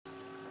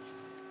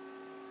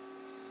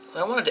So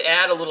I wanted to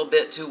add a little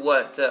bit to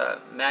what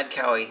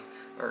Madcowie,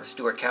 or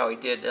Stuart Cowie,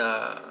 did.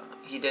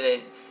 He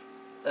did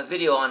a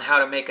video on how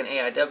to make an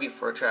AIW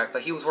for a track,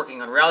 but he was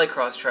working on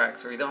rallycross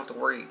tracks where you don't have to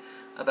worry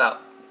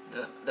about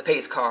the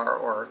pace car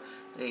or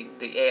the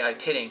AI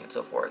pitting and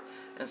so forth.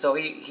 And so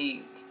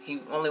he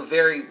only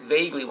very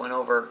vaguely went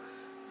over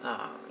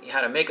how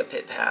to make a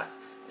pit path,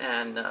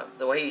 and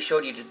the way he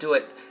showed you to do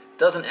it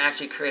doesn't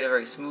actually create a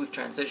very smooth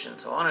transition.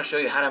 So I want to show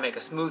you how to make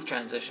a smooth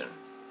transition,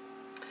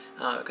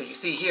 because you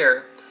see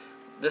here,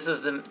 this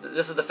is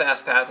the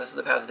fast path. This is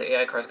the path that the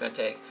AI car is going to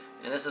take,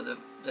 and this is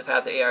the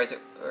path the AIs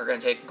are going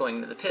to take going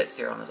into the pits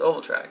here on this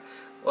oval track.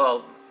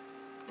 Well,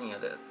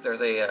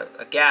 there's a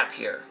gap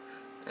here,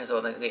 and so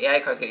the AI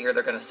cars get here,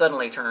 they're going to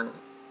suddenly turn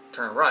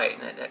right,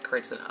 and that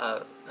creates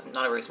not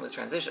a very smooth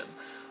transition.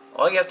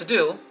 All you have to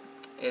do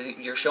is,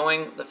 you're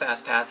showing the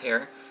fast path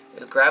here,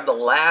 is grab the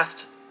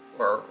last,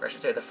 or I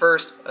should say the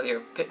first of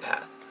your pit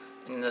path,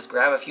 and just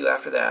grab a few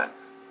after that.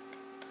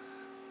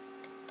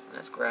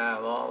 Let's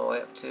grab all the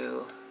way up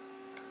to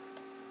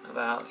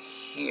about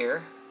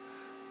here,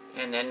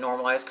 and then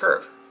normalize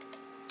curve.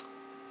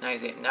 Now you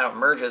see, now it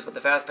merges with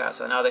the fast path,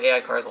 so now the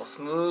AI cars will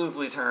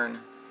smoothly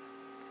turn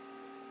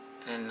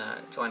and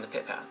join the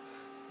pit path.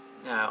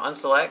 Now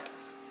unselect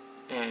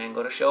and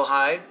go to show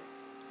hide.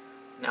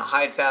 Now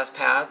hide fast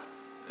path,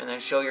 and then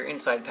show your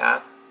inside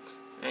path,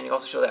 and you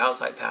also show the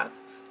outside path,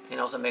 and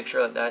also make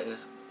sure that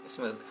is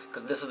smooth,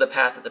 because this is the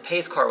path that the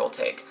pace car will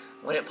take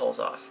when it pulls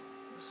off.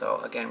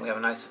 So again, we have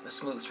a nice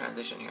smooth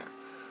transition here.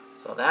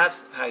 So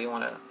that's how you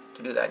want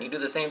to do that. And you do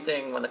the same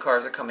thing when the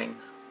cars are coming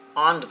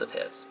onto the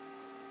pits,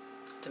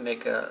 to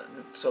make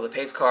so the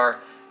pace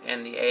car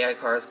and the AI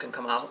cars can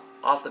come out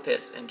off the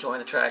pits and join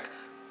the track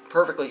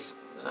perfectly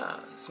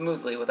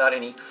smoothly without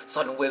any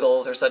sudden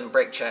wiggles or sudden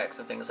brake checks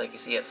and things like you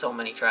see at so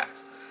many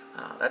tracks.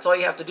 That's all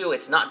you have to do.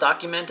 It's not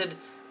documented.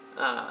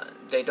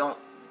 They don't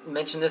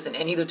mention this in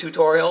any of the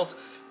tutorials,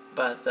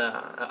 but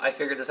I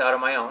figured this out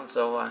on my own,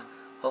 so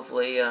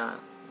hopefully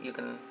you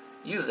can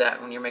use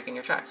that when you're making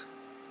your tracks.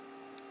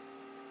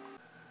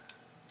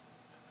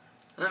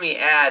 Let me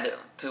add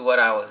to what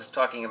I was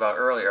talking about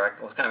earlier.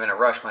 I was kind of in a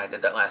rush when I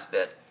did that last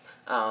bit.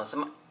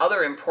 Some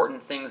other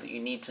important things that you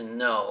need to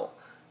know.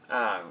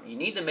 You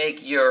need to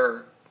make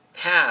your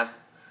path,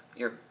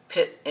 your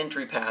pit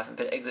entry path and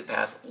pit exit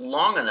path,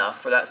 long enough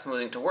for that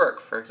smoothing to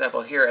work. For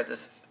example, here at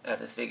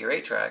this figure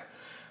 8 track,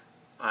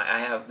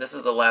 this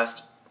is the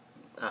last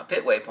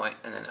pit waypoint,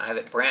 and then I have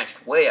it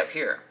branched way up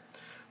here.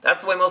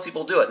 That's the way most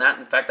people do it.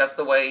 In fact, that's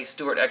the way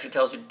Stuart actually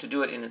tells you to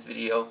do it in his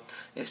video,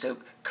 is to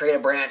create a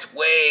branch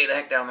way the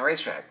heck down the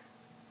racetrack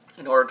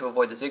in order to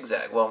avoid the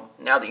zigzag. Well,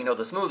 now that you know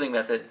the smoothing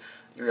method,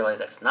 you realize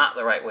that's not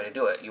the right way to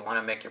do it. You want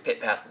to make your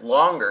pit path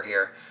longer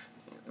here.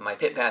 My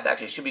pit path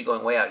actually should be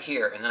going way out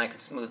here, and then I can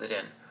smooth it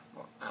in.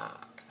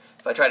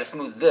 If I try to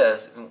smooth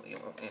this,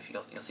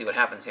 you'll see what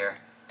happens here.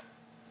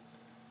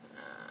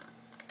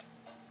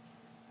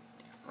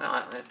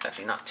 Well, it's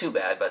actually not too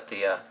bad, but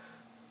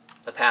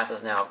the path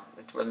is now,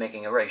 we're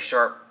making a very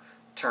sharp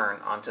turn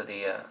onto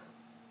the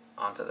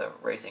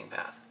racing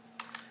path.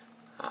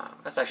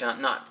 That's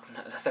actually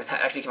that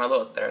actually came out a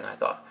little better than I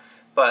thought.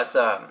 But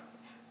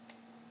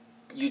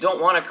you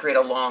don't want to create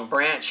a long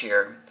branch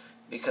here,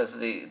 because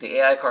the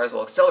AI cars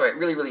will accelerate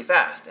really, really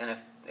fast, and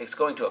if it's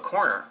going to a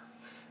corner,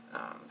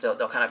 they'll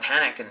kind of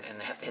panic and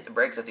they have to hit the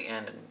brakes at the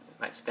end and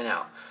might spin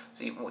out.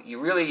 So you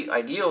really,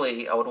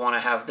 ideally, I would want to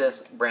have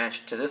this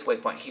branch to this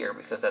waypoint here,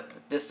 because that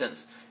the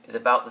distance is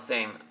about the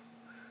same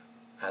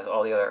as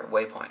all the other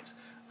waypoints.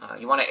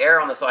 You want to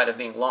err on the side of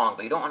being long,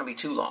 but you don't want to be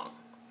too long.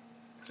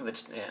 If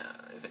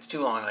it's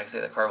too long, like I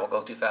say, the car will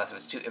go too fast.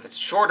 If it's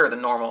shorter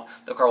than normal,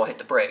 the car will hit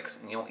the brakes,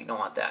 and you don't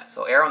want that.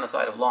 So err on the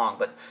side of long,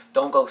 but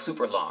don't go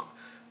super long.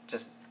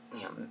 Just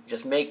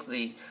make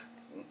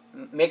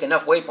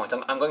enough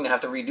waypoints. I'm going to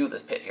have to redo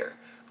this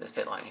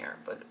pit line here,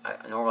 but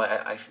normally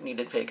I need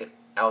to take it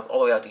out all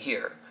the way out to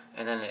here,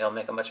 and then it'll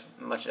make a much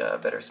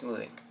better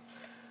smoothing.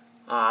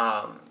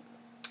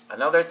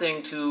 Another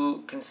thing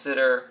to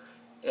consider,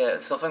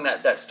 something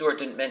that Stuart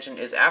didn't mention,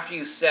 is after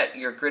you set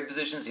your grid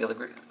positions,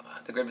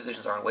 the grid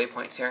positions are on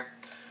waypoints here.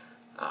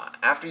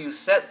 After you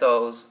set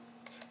those,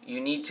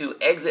 you need to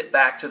exit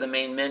back to the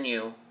main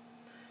menu.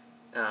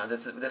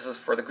 This is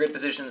for the grid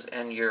positions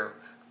and your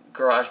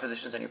garage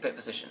positions and your pit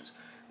positions.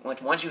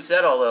 Once you've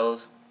set all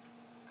those,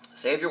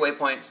 save your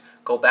waypoints,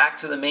 go back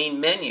to the main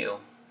menu,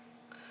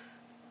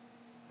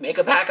 make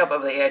a backup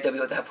of the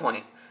AIW at that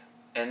point,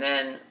 and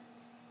then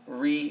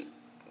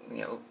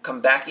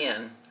come back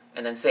in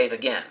and then save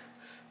again.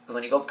 Because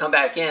when you come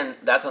back in,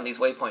 that's when these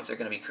waypoints are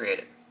going to be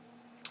created.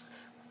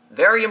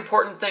 Very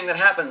important thing that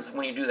happens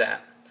when you do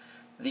that.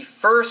 The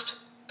first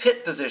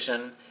pit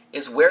position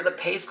is where the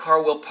pace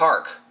car will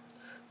park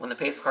when the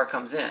pace car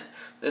comes in.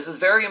 This is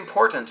very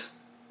important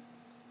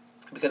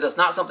because it's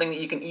not something that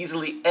you can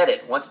easily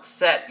edit. Once it's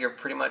set, you're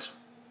pretty much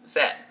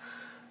set.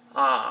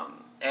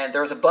 And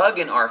there's a bug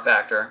in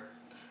rFactor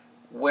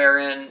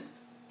wherein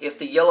if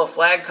the yellow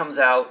flag comes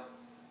out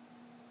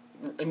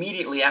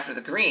immediately after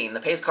the green, the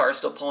pace car is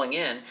still pulling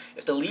in.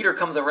 If the leader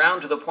comes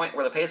around to the point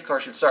where the pace car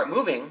should start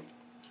moving,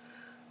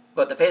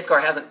 but the pace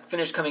car hasn't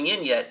finished coming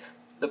in yet,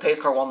 the pace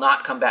car will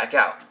not come back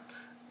out.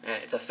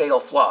 And it's a fatal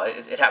flaw.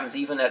 It happens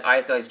even at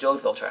ISI's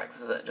Jonesville track.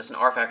 This is just an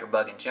rFactor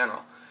bug in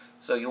general.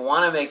 So you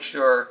want to make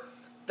sure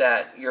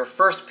that your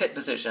first pit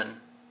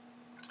position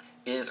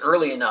is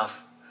early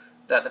enough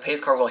that the pace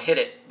car will hit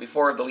it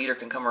before the leader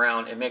can come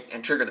around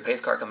and trigger the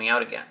pace car coming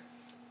out again.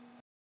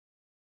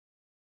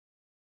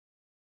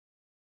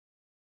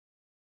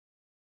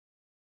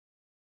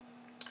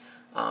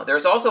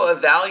 There's also a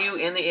value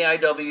in the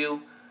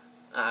AIW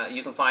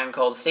you can find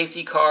called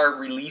safety car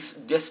release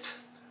dist,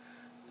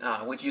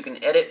 which you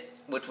can edit,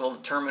 which will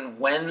determine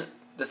when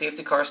the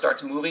safety car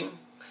starts moving.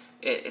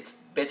 It's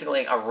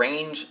basically a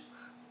range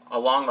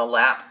along the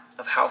lap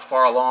of how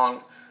far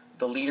along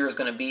the leader is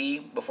going to be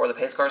before the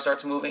pace car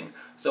starts moving.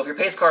 So if your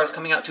pace car is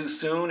coming out too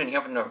soon and you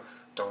have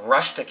to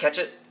rush to catch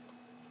it,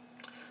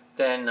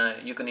 then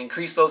you can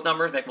increase those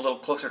numbers, make them a little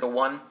closer to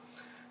 1.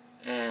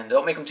 And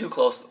don't make them too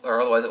close,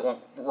 or otherwise it won't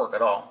work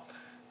at all.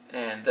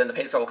 And then the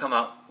pace car will come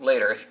out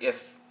later.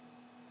 If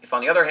on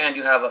the other hand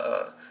you have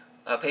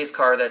a pace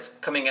car that's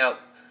coming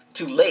out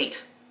too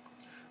late,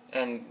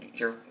 and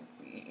you're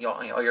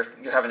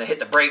having to hit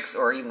the brakes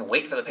or even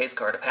wait for the pace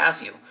car to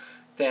pass you,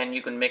 then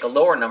you can make a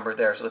lower number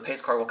there, so the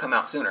pace car will come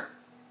out sooner.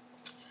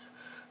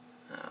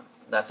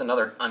 That's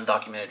another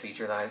undocumented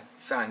feature that I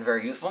find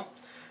very useful.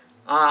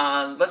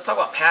 Let's talk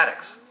about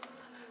paddocks.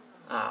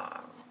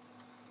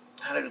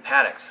 How to do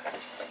paddocks.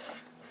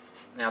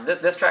 Now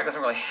this track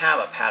doesn't really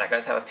have a paddock. I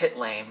just have a pit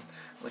lane,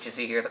 which you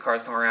see here. The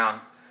cars come around.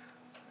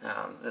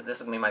 This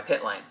is going to be my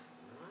pit lane.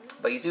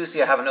 But you do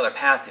see I have another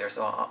path here,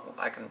 so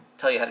I can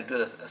tell you how to do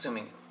this,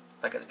 assuming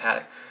like it's a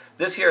paddock.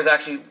 This here is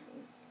actually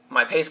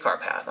my pace car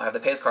path. I have the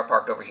pace car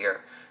parked over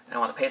here, and I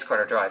want the pace car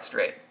to drive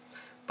straight.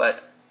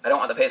 But I don't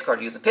want the pace car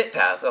to use the pit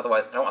path,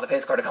 otherwise I don't want the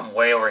pace car to come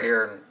way over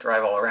here and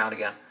drive all around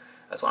again.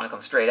 I just want to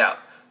come straight out.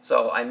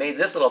 So I made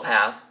this little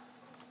path.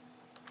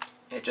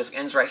 It just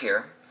ends right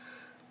here.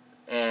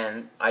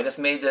 And I just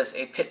made this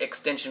a pit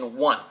extension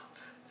 1.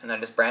 And I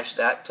just branched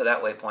that to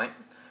that waypoint.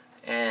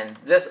 And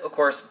this, of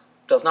course,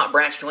 does not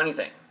branch to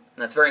anything.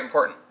 And that's very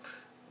important.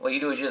 What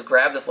you do is you just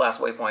grab this last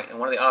waypoint, and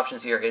one of the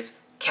options here is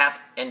cap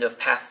end of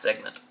path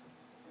segment.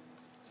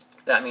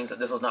 That means that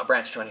this does not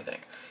branch to anything.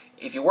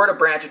 If you were to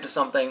branch it to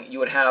something, you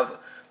would have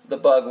the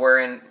bug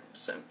wherein,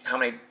 how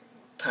many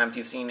times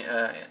you've seen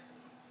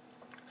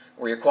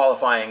where you're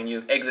qualifying and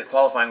you exit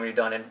qualifying when you're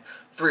done, and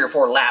 3 or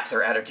 4 laps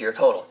are added to your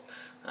total.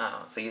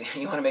 So you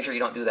want to make sure you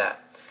don't do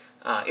that.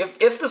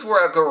 If this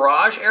were a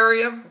garage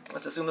area,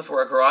 let's assume this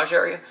were a garage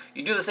area,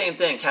 you do the same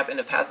thing, cap end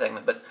of path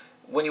segment. But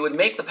when you would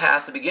make the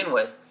path to begin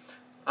with,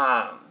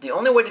 the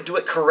only way to do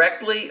it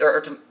correctly, or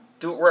to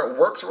do it where it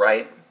works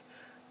right,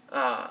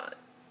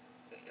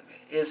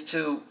 is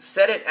to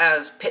set it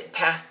as pit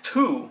path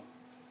 2,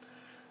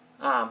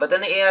 but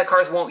then the AI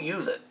cars won't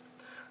use it.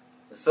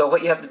 So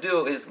what you have to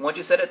do is, once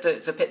you set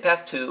it to pit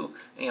path 2,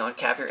 and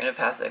cap your end of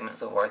path segment and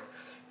so forth,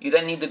 you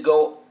then need to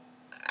go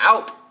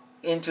out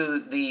into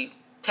the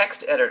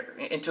text editor,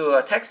 into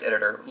a text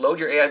editor, load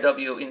your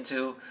AIW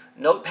into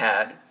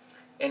Notepad,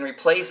 and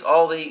replace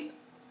all the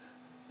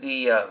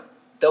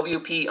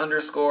WP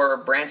underscore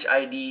branch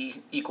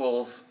ID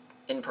equals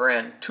in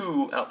paren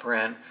 2 out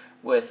paren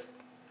with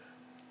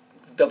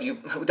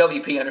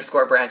WP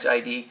underscore branch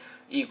ID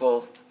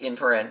equals in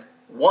paren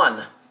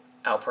 1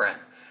 out paren.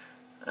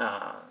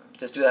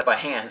 Just do that by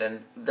hand,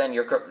 and then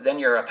your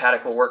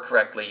paddock will work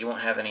correctly. You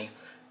won't have any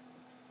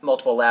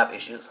multiple lap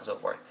issues and so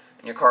forth,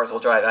 and your cars will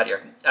drive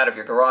out of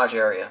your garage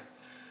area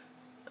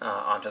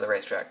onto the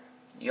racetrack.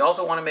 You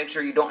also want to make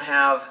sure you don't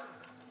have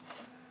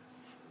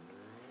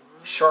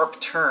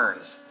sharp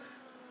turns.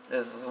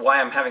 This is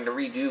why I'm having to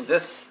redo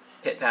this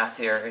pit path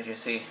here. As you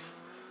see,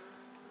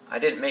 I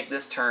didn't make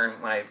this turn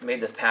when I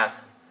made this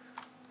path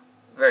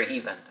very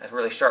even. It's a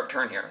really sharp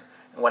turn here.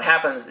 And what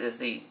happens is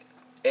the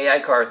AI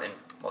cars, and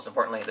most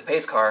importantly the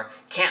pace car,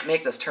 can't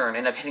make this turn,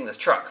 end up hitting this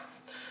truck.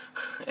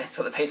 And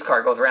so the pace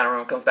car goes around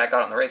and comes back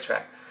out on the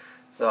racetrack.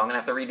 So I'm going to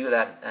have to redo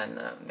that and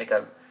make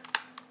a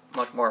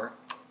much more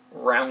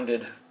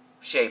rounded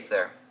shape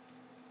there.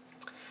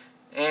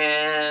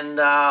 And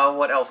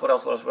what else?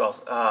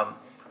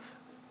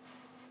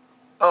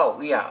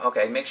 Oh yeah,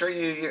 okay. Make sure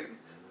your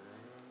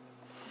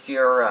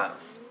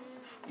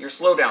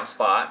slowdown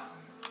spot.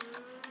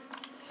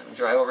 Let me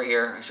drive over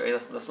here and show you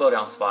the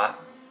slowdown spot.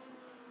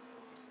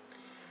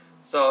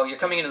 So you're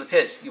coming into the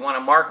pit. You want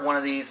to mark one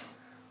of these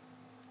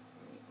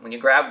when you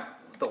grab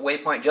the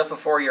waypoint just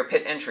before your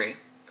pit entry,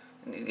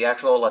 the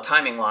actual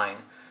timing line,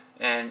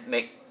 and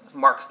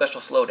mark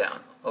special slowdown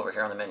over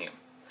here on the menu.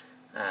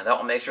 That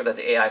will make sure that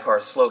the AI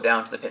cars slow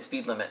down to the pit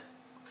speed limit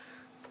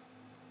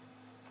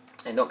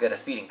and don't get a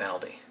speeding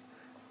penalty.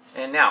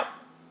 And now,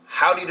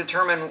 how do you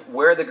determine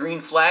where the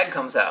green flag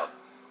comes out?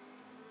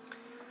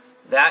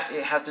 That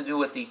it has to do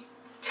with the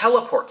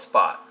teleport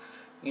spot.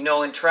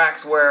 In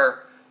tracks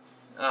where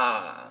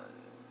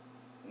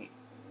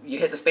you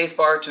hit the space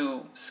bar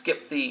to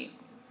skip the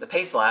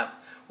pace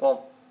lap,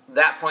 well,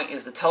 that point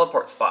is the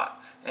teleport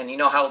spot. And you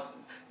know how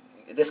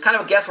there's kind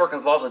of guesswork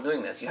involved with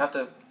doing this. You have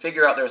to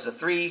figure out there's a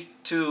 3,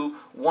 2,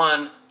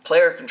 1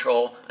 player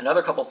control,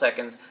 another couple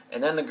seconds,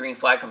 and then the green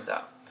flag comes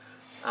out.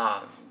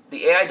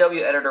 The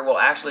AIW editor will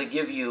actually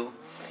give you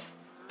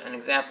an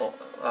example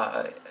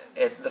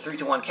at the 3,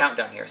 2, 1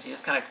 countdown here. So you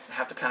just kind of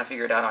have to kind of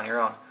figure it out on your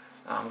own.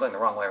 I'm going the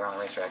wrong way around the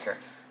racetrack here.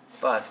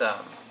 But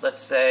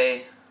let's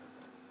say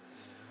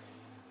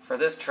for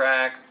this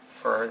track,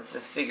 for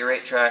this figure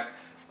 8 track,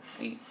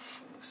 the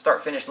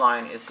start-finish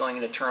line is going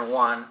into turn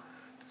 1.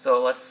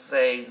 So let's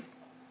say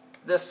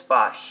this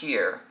spot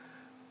here,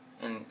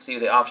 and see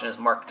the option is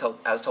marked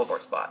as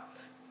teleport spot.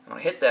 I'm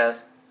going to hit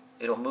this,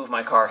 it'll move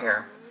my car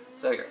here.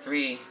 So here,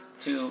 3,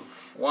 2,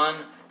 1,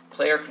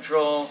 player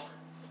control,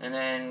 and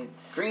then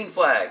green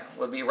flag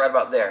would be right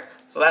about there.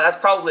 So that's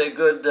probably a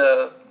good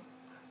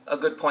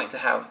point to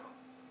have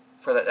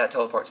for that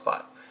teleport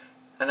spot.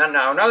 And then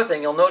now another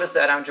thing, you'll notice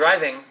that I'm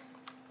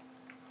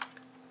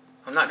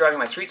not driving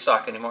my street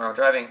stock anymore, I'm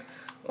driving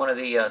one of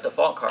the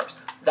default cars.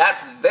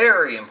 That's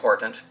very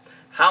important.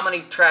 How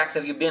many tracks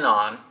have you been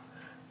on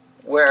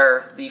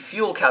where the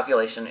fuel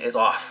calculation is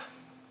off?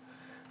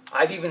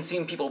 I've even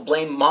seen people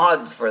blame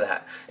mods for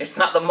that. It's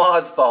not the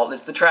mod's fault,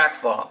 it's the track's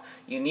fault.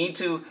 You need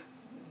to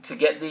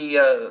get the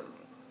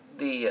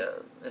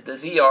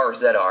ZR or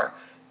ZR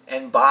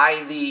and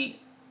buy the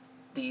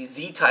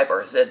Z-type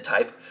or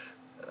Z-type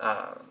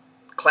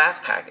class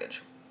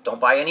package. Don't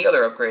buy any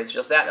other upgrades,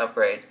 just that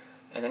upgrade.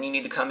 And then you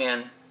need to come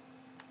in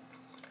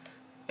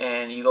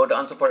and you go to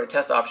unsupported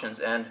test options,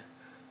 and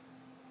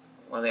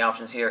one of the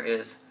options here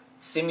is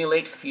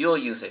simulate fuel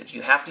usage.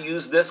 You have to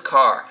use this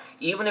car.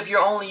 Even if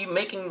you're only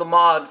making the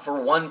mod for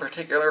one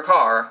particular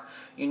car,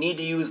 you need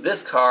to use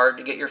this car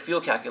to get your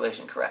fuel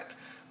calculation correct.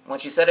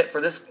 Once you set it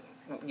for this,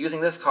 using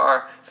this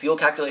car, fuel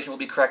calculation will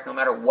be correct no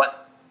matter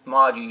what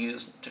mod you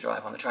use to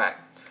drive on the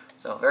track.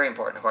 So very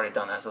important. I've already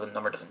done that so the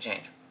number doesn't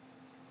change.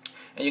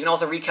 And you can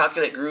also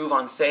recalculate groove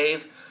on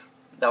save.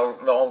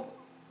 That will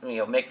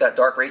make that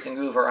dark racing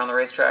groove around the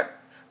racetrack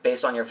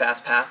based on your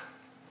fast path,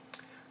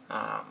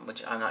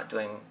 which I'm not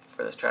doing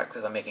for this track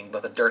because I'm making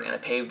both a dirt and a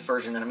paved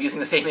version, and I'm using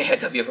the same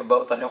AIW for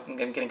both. I'm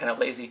getting kind of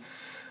lazy.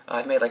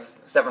 I've made like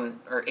 7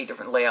 or 8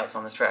 different layouts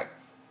on this track.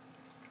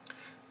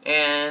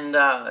 And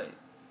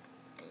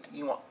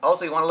you want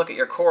to look at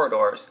your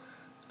corridors.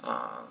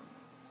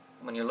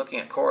 When you're looking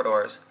at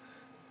corridors,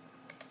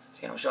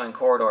 see, I'm showing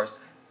corridors.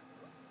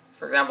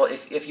 For example,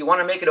 if you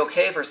want to make it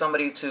okay for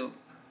somebody to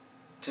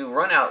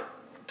run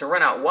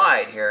out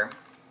wide here,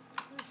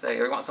 say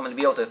you want someone to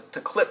be able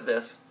to clip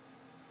this.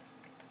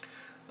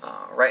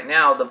 Right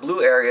now, the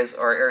blue areas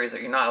are areas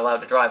that you're not allowed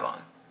to drive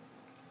on,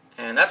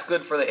 and that's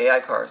good for the AI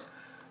cars.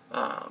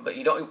 But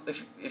you don't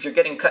if you're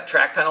getting cut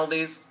track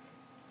penalties.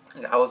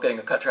 I was getting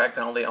a cut track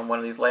penalty on one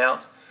of these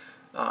layouts.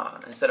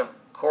 Instead of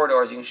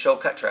corridors, you can show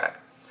cut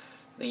track.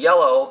 The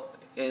yellow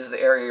is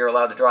the area you're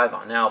allowed to drive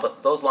on. Now,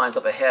 those lines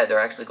up ahead, they're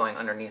actually going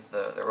underneath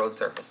the road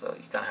surface, so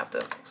you kind of have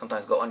to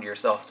sometimes go under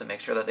yourself to make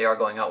sure that they are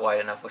going out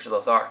wide enough, which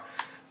those are.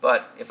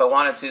 But if I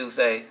wanted to,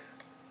 say,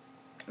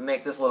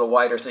 make this a little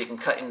wider so you can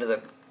cut into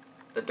the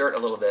dirt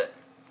a little bit.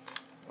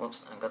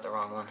 Whoops, I got the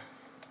wrong one.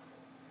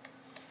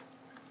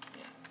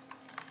 Yeah.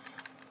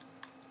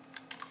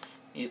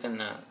 You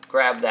can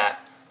grab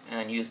that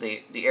and use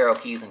the arrow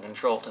keys and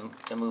control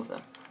to move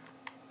them.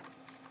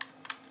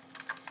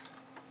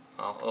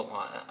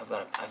 I've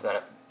got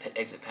a pit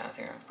exit path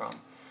here, no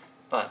problem.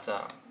 But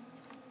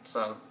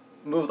so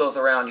move those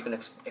around. You can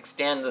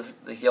extend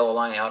the yellow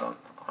line out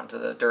onto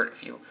the dirt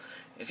if you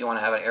want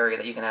to have an area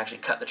that you can actually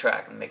cut the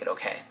track and make it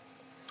okay.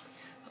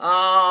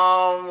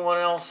 What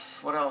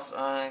else?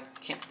 I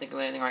can't think of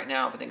anything right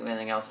now. If I think of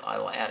anything else, I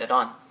will add it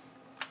on.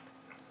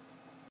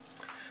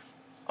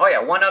 Oh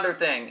yeah, one other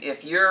thing.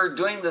 If you're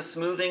doing the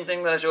smoothing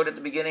thing that I showed at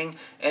the beginning,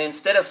 and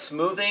instead of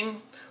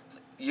smoothing,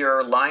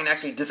 your line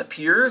actually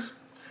disappears,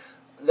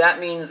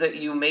 that means that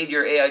you made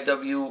your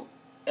AIW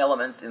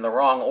elements in the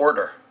wrong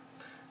order.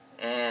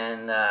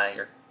 And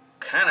you're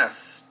kind of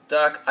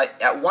stuck.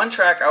 At one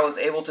track, I was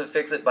able to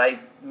fix it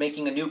by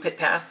making a new pit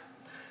path,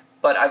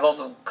 but I've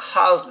also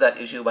caused that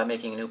issue by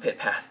making a new pit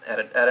path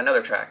at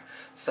another track.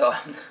 So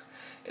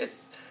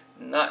it's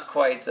not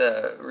quite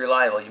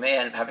reliable. You may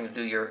end up having to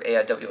do your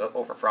AIW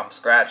over from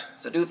scratch.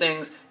 So do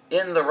things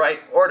in the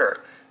right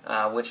order,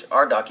 which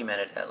are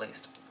documented at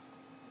least.